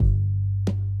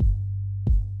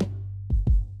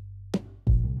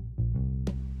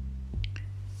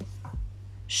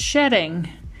shedding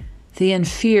the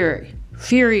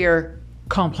inferior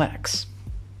complex.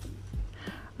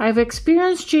 I've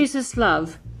experienced Jesus'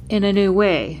 love in a new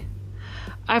way.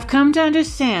 I've come to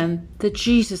understand that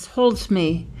Jesus holds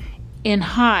me in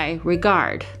high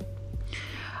regard.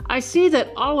 I see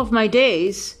that all of my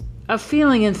days of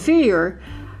feeling inferior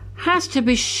has to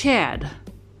be shed.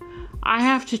 I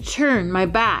have to turn my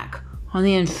back on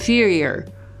the inferior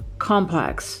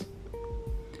complex.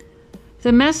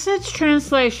 The Message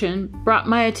translation brought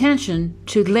my attention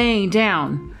to laying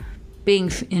down,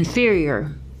 being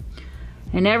inferior,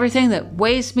 and everything that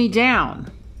weighs me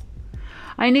down.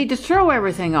 I need to throw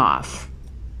everything off.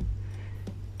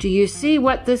 Do you see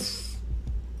what this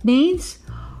means?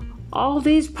 All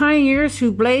these pioneers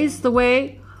who blazed the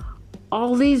way,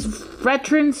 all these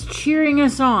veterans cheering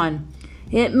us on.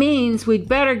 It means we'd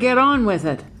better get on with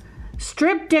it.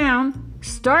 Strip down,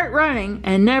 start running,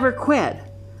 and never quit.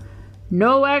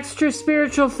 No extra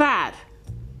spiritual fat.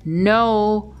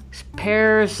 No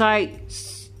parasite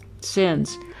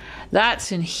sins.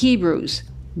 That's in Hebrews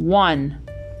 1,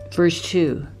 verse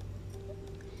 2.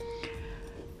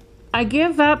 I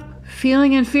give up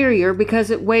feeling inferior because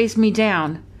it weighs me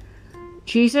down.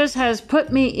 Jesus has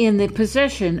put me in the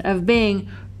position of being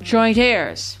joint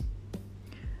heirs.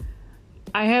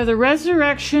 I have the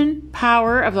resurrection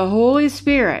power of the Holy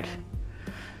Spirit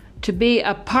to be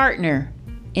a partner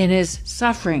in his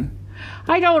suffering.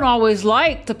 I don't always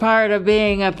like the part of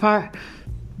being a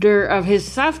partner of his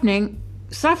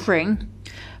suffering,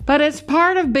 but it's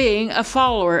part of being a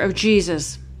follower of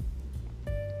Jesus.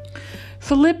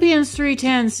 Philippians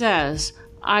 3:10 says,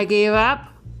 I gave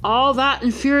up all that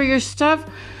inferior stuff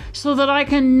so that I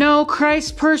can know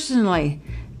Christ personally,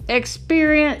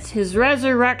 experience his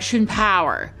resurrection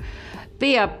power,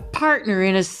 be a partner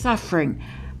in his suffering,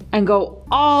 and go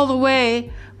all the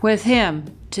way with him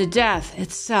to death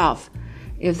itself.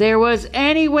 If there was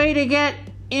any way to get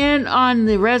in on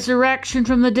the resurrection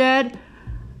from the dead,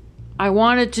 I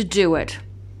wanted to do it.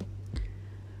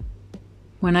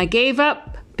 When I gave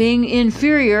up being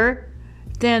inferior,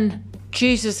 then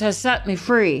Jesus has set me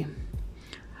free.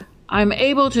 I'm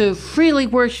able to freely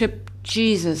worship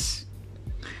Jesus.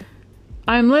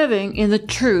 I'm living in the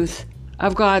truth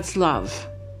of God's love.